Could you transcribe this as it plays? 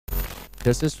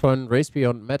Das ist von Race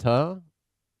Beyond Matter.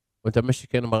 Und da möchte ich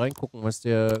gerne mal reingucken, was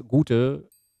der Gute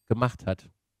gemacht hat.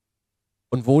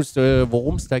 Und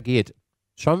worum es da geht.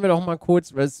 Schauen wir doch mal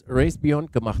kurz, was Race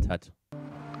Beyond gemacht hat.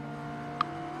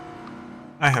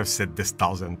 I have said this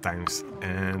 1,000 times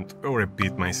and will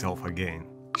repeat myself again.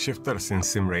 Shifters in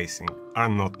sim racing are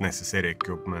not necessary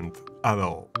equipment at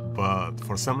all, but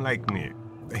for some like me,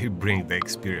 they bring the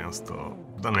experience to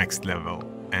the next level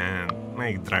and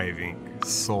make driving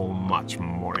so much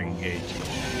more engaging.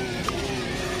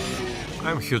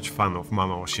 I'm a huge fan of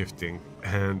manual shifting,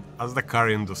 and as the car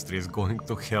industry is going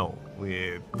to hell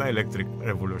with the electric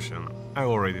revolution, I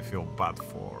already feel bad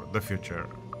for the future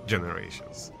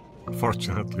generations.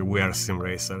 Fortunately, we are sim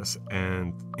racers,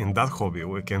 and in that hobby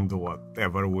we can do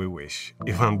whatever we wish,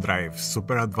 even drive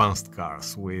super advanced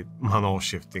cars with manual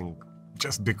shifting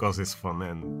just because it's fun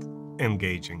and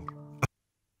engaging.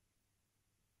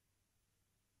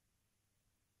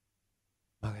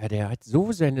 Aber der hat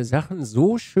so seine Sachen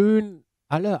so schön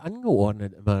alle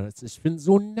angeordnet immer. Ich bin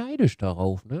so neidisch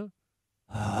darauf, ne?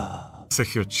 As a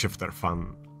huge shifter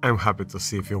fan, I'm happy to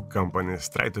see few companies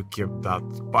try to keep that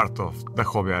part of the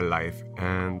hobby alive,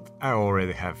 and I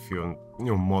already have few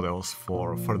new models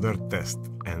for further test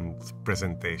and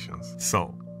presentations.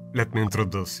 So, let me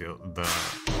introduce you the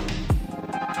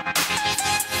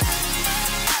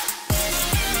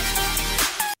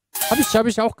Hab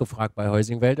ich auch gefragt bei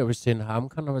Heusinkveld, ob ich den haben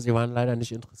kann, aber sie waren leider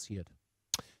nicht interessiert.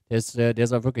 Der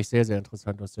sah wirklich sehr, sehr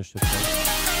interessant aus, der Shifter.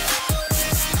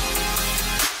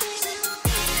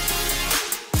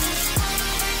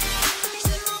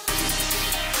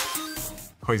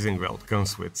 Heusinkveld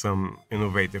comes with some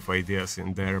innovative ideas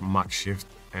in their mag shift,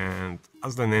 and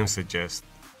as the name suggests,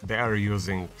 they are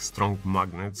using strong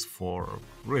magnets for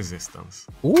resistance.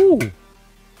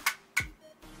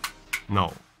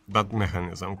 Now, that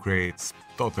mechanism creates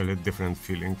totally different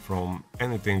feeling from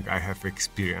anything I have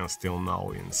experienced till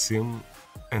now in sim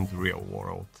and real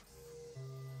world.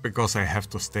 Because I have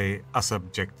to stay as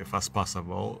objective as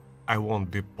possible, I won't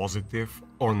be positive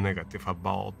or negative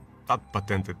about that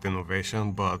patented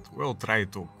innovation, but we'll try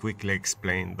to quickly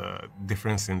explain the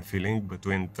difference in feeling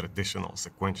between traditional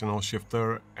sequential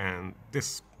shifter and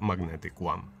this magnetic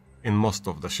one. In most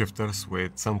of the shifters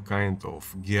with some kind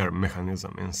of gear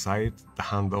mechanism inside, the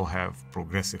handle have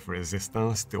progressive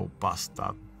resistance till past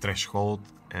that threshold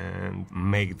and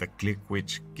make the click,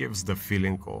 which gives the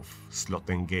feeling of slot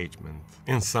engagement.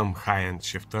 In some high-end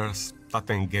shifters,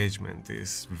 that engagement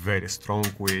is very strong,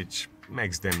 which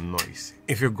makes them noisy.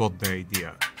 If you got the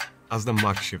idea, as the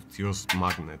mag shift used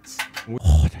magnets,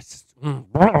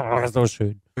 Das ist so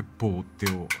schön. we pull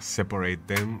to separate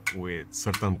them with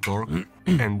certain torque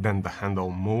and then the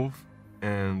handle move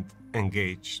and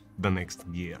engage the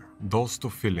next gear. Those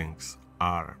two feelings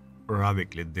are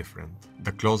radically different.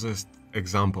 The closest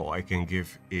example I can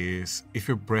give is if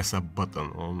you press a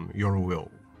button on your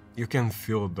wheel. You can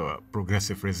feel the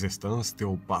progressive resistance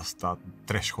till past that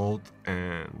threshold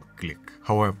and click.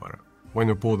 However, when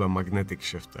you pull the magnetic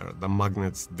shifter, the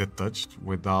magnets detached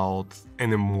without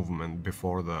any movement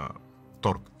before the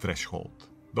torque threshold.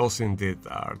 Those indeed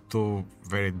are two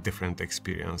very different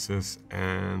experiences,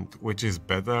 and which is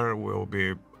better will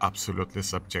be absolutely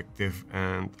subjective,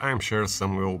 and I'm sure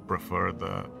some will prefer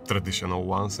the traditional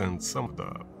ones and some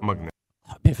the magnetic.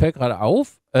 Mir fällt gerade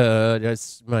auf,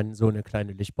 dass man so eine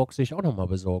kleine Lichtbox sich auch nochmal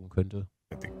besorgen könnte.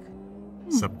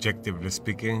 Subjectively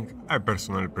speaking, I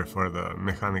personally prefer the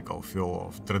mechanical feel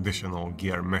of traditional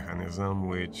gear mechanism,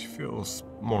 which feels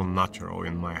more natural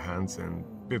in my hands and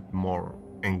a bit more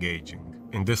engaging.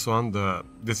 In this one, the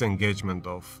disengagement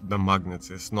of the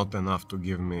magnets is not enough to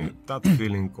give me that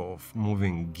feeling of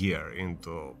moving gear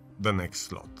into the next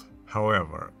slot.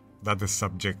 However, that is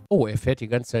subject. Oh, er fährt die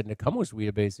ganze Zeit eine Camus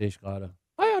Wheelbase, sehe ich gerade.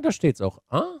 Ah ja, da steht's auch.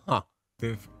 Aha.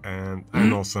 And I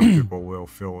know some people will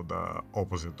feel the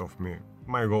opposite of me.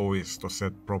 My goal is to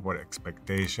set proper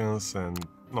expectations and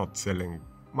not selling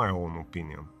my own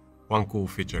opinion. One cool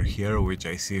feature here, which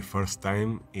I see first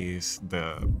time, is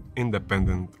the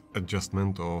independent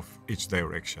adjustment of each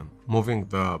direction. Moving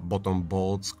the bottom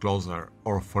bolts closer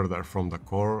or further from the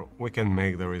core, we can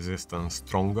make the resistance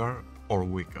stronger or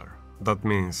weaker. That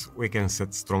means we can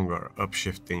set stronger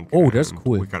upshifting and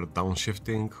weaker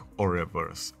downshifting or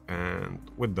reverse, and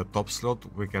with the top slot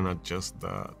we can adjust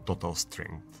the total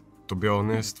strength. To be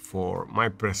honest, for my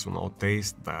personal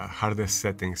taste, the hardest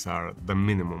settings are the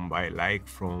minimum I like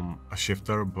from a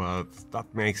shifter, but that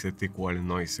makes it equally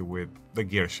noisy with the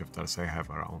gear shifters I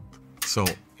have around. So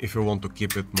if you want to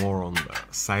keep it more on the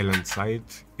silent side,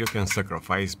 you can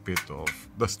sacrifice a bit of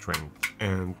the strength.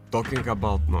 And talking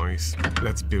about noise,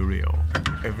 let's be real.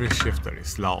 Every shifter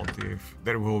is loud if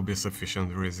there will be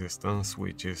sufficient resistance,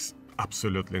 which is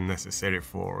absolutely necessary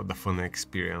for the fun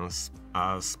experience,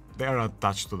 as they are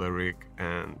attached to the rig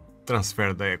and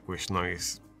transfer the equish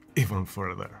noise even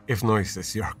further. If noise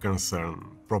is your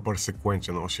concern, proper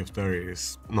sequential shifter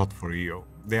is not for you.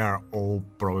 They are all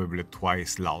probably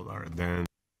twice louder than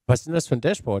Was ist denn das für ein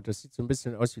Dashboard? Das sieht so ein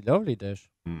bisschen aus wie Lovely Dash.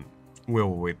 will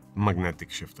with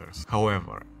magnetic shifters.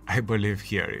 However, I believe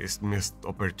here is missed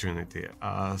opportunity,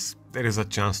 as there is a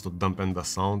chance to dampen the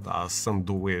sound as some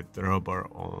do with rubber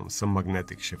on some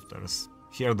magnetic shifters.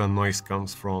 Here the noise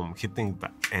comes from hitting the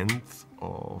end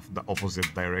of the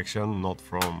opposite direction, not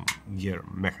from gear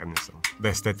mechanism. The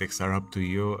aesthetics are up to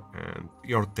you and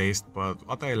your taste, but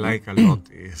what I like a lot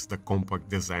is the compact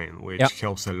design, which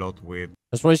helps a lot with.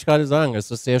 Das wollte ich gerade sagen.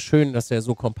 Es ist sehr schön, dass er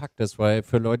so kompakt ist, weil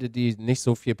für Leute, die nicht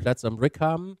so viel Platz am Rig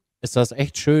haben, ist das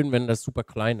echt schön, wenn das super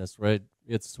klein ist. Weil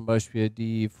jetzt zum Beispiel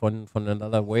die von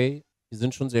Another Way, die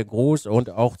sind schon sehr groß, und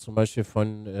auch zum Beispiel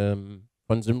von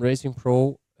simracing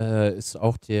Pro ist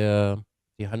auch die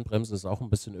Handbremse ist auch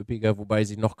ein bisschen üppiger, wobei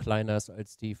sie noch kleiner ist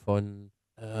als die von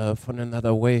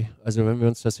Another Way. Also wenn wir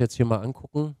uns das jetzt hier mal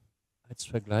angucken, als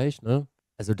Vergleich, ne?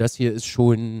 Also das hier ist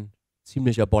schon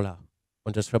ziemlicher Boller.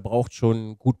 Und das verbraucht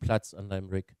schon gut Platz an deinem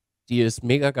Rig. Die ist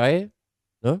mega geil,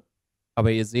 ne?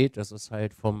 Aber ihr seht, das ist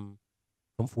halt vom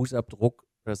Fußabdruck,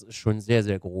 das ist schon sehr,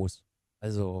 sehr groß.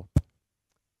 Also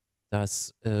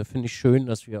das finde ich schön,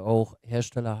 dass wir auch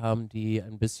Hersteller haben, die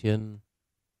ein bisschen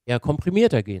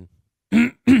komprimierter gehen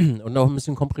und auch ein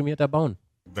bisschen komprimierter bauen.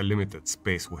 The limited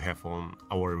space we have on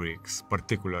our rigs,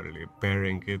 particularly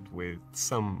pairing it with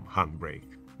some handbrake.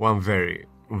 One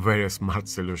very smart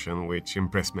solution which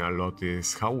impressed me a lot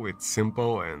is how with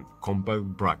simple and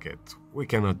compact bracket we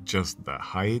can adjust the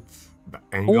height, the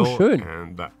angle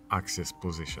and the axis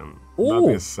position.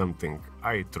 That is something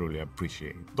I truly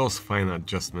appreciate. Those fine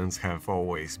adjustments have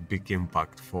always big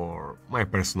impact for my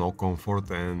personal comfort,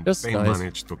 and they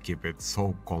manage to keep it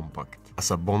so compact.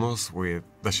 As a bonus, with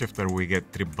the shifter we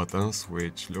get 3 buttons,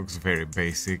 which looks very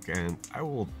basic, and I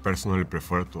would personally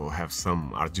prefer to have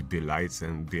some RGB lights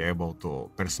and be able to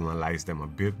personalize them a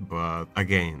bit, but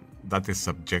again, that is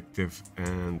subjective,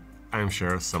 and I'm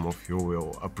sure some of you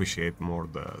will appreciate more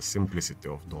the simplicity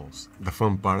of those. The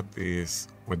fun part is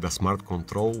with the smart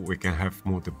control we can have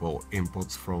multiple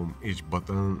inputs from each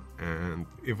button and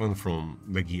even from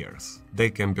the gears. They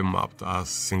can be mapped as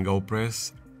single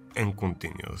press and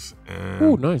continuous,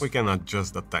 and we can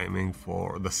adjust the timing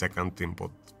for the second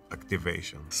input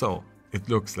activation. So it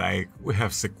looks like we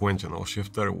have sequential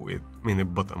shifter with mini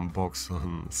button box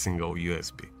on single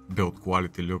USB. Build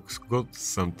quality looks good,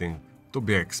 something to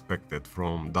be expected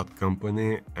from that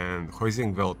company, and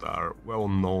Heusinkveld are well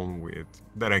known with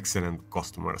their excellent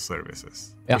customer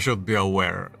services. You should be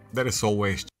aware, there is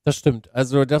always. Das stimmt.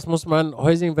 Also das muss man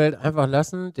Heusinkveld einfach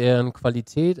lassen. Deren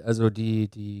Qualität, also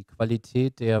die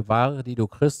Qualität der Ware, die du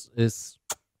kriegst, ist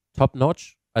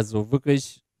top-notch. Also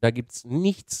wirklich, da gibt es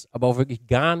nichts, aber auch wirklich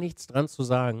gar nichts dran zu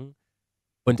sagen.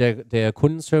 Und der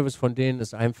Kundenservice von denen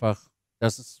ist einfach,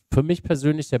 das ist für mich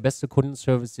persönlich der beste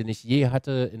Kundenservice, den ich je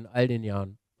hatte in all den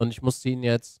Jahren. Und ich musste ihn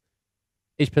jetzt,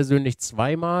 ich persönlich,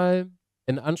 zweimal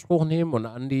in Anspruch nehmen und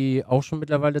Andi auch schon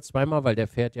mittlerweile zweimal, weil der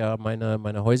fährt ja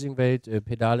meine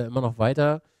Heusinkveld-Pedale immer noch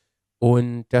weiter.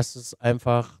 Und das ist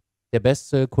einfach der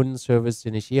beste Kundenservice,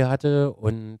 den ich je hatte.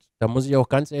 Und da muss ich auch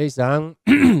ganz ehrlich sagen,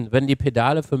 wenn die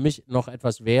Pedale für mich noch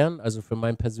etwas wären, also für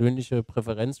meine persönliche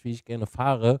Präferenz, wie ich gerne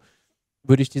fahre,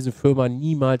 würde ich diese Firma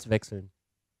niemals wechseln.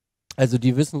 Also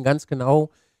die wissen ganz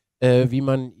genau, wie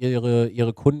man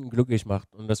ihre Kunden glücklich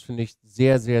macht. Und das finde ich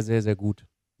sehr, sehr, sehr, sehr gut.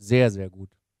 Sehr, sehr gut.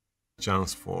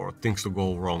 Chance for things to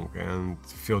go wrong, and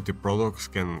filthy products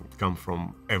can come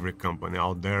from every company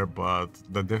out there, but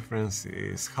the difference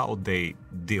is how they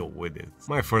deal with it.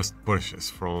 My first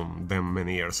purchase from them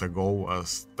many years ago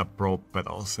was the Pro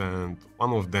pedals, and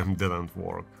one of them didn't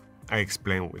work. I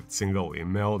explained with single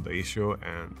email the issue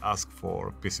and asked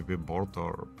for PCB board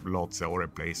or load cell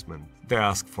replacement. They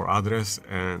asked for address,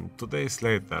 and 2 days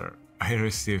later I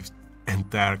received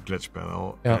entire clutch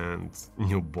pedal and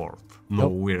new board. No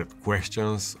weird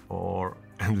questions or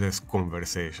endless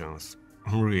conversations.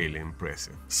 Really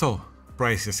impressive. So,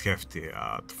 price is hefty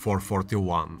at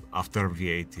 $441 after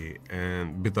VAT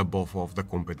and bit above of the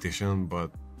competition,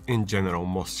 but in general,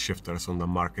 most shifters on the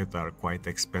market are quite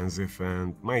expensive,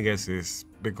 and my guess is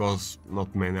because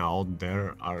not many out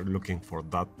there are looking for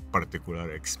that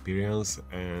particular experience,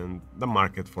 and the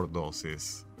market for those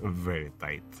is very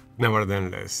tight.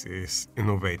 Nevertheless, it's an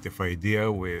innovative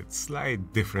idea with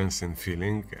slight difference in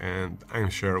feeling, and I'm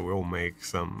sure will make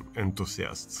some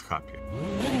enthusiasts happy.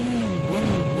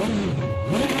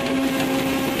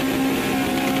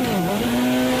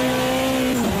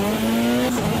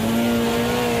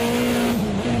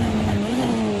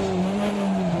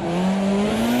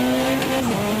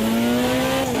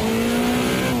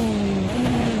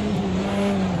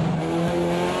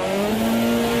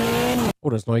 Oh,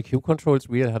 das neue Q-Controls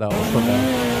Wheel hat er auch schon da.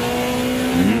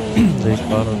 Sehe ich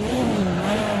gerade.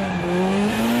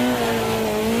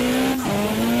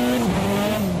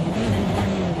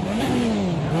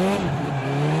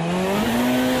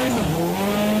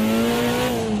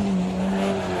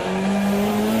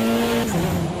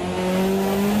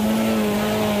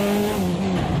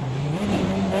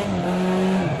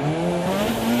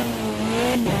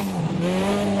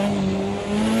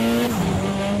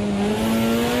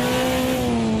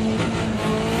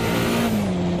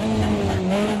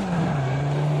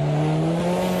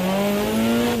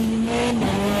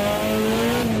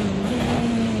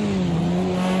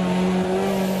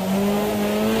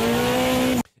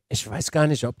 Ich weiß gar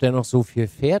nicht, ob der noch so viel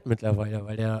fährt mittlerweile,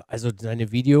 weil der, also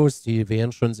seine Videos, die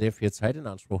werden schon sehr viel Zeit in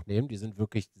Anspruch nehmen. Die sind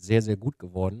wirklich sehr, sehr gut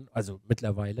geworden. Also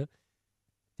mittlerweile.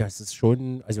 Das ist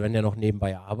schon, also wenn der noch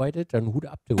nebenbei arbeitet, dann Hut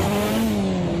ab, du.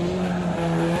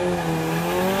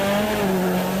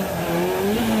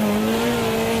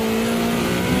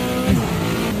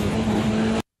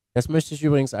 Das möchte ich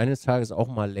übrigens eines Tages auch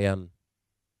mal lernen,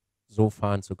 so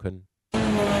fahren zu können.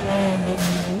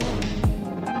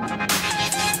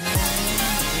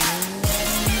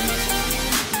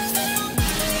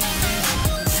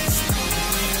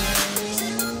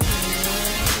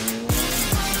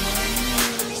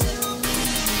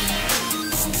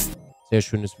 Sehr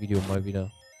schönes Video mal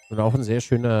wieder. Und auch ein sehr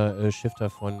schöner Shifter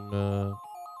von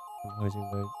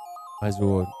Heusinkveld.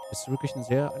 Also ist wirklich ein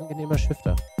sehr angenehmer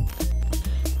Shifter.